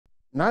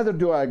neither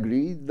do I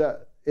agree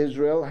that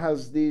Israel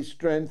has the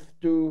strength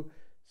to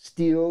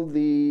steal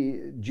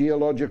the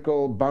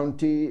geological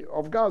bounty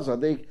of Gaza.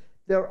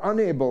 They're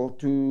unable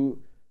to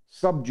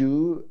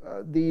subdue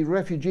the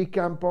refugee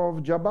camp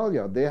of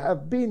Jabalia. They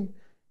have been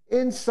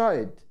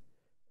inside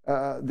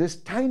this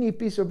tiny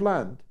piece of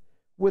land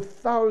with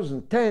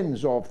thousands,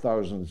 tens of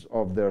thousands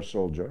of their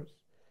soldiers,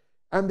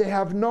 and they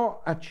have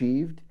not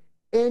achieved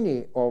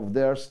any of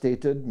their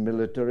stated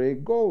military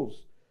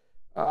goals.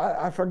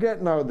 I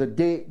forget now the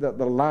date that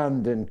the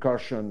land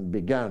incursion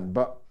began,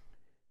 but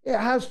it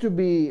has to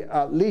be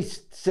at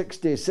least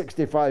 60,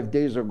 65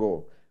 days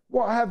ago.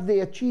 What have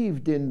they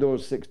achieved in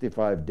those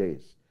 65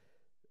 days?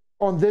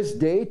 On this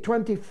day,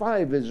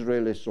 25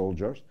 Israeli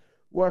soldiers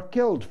were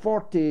killed,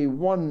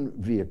 41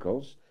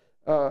 vehicles,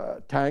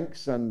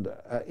 tanks and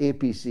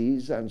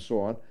APCs and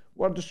so on,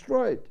 were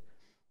destroyed.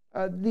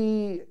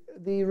 The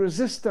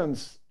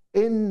resistance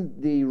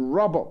in the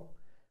rubble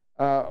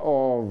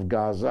of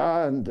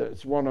Gaza, and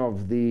it's one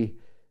of the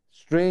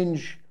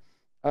strange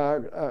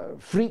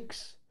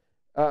freaks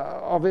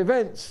of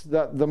events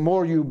that the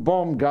more you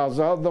bomb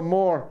Gaza, the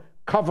more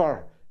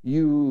cover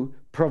you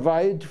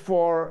provide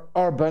for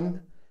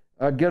urban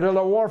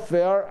guerrilla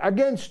warfare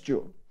against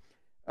you.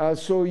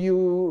 So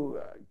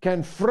you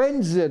can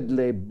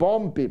frenziedly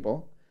bomb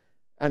people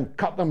and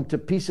cut them to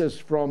pieces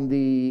from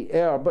the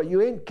air, but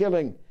you ain't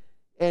killing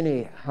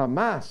any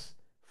Hamas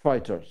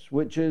fighters,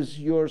 which is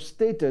your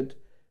stated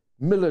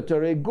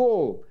military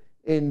goal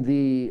in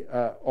the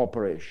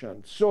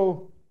operation.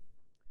 So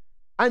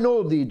I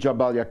know the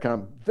Jabalia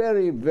camp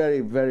very,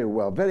 very, very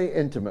well, very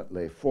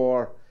intimately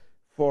for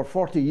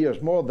 40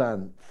 years, more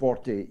than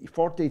 40,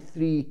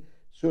 43,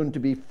 soon to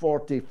be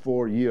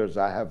 44 years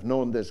I have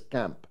known this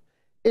camp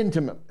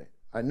intimately.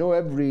 I know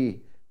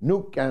every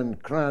nook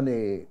and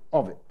cranny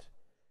of it.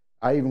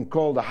 I even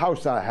called the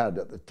house I had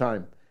at the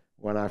time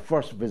when I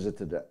first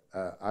visited it.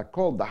 I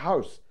called the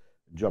house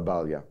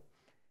Jabalia.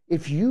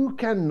 If you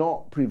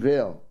cannot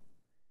prevail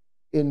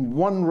in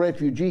one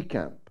refugee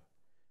camp,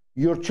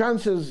 your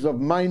chances of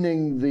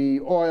mining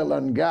the oil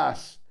and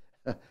gas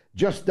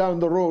just down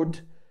the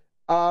road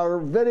are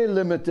very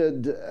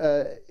limited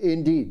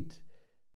indeed.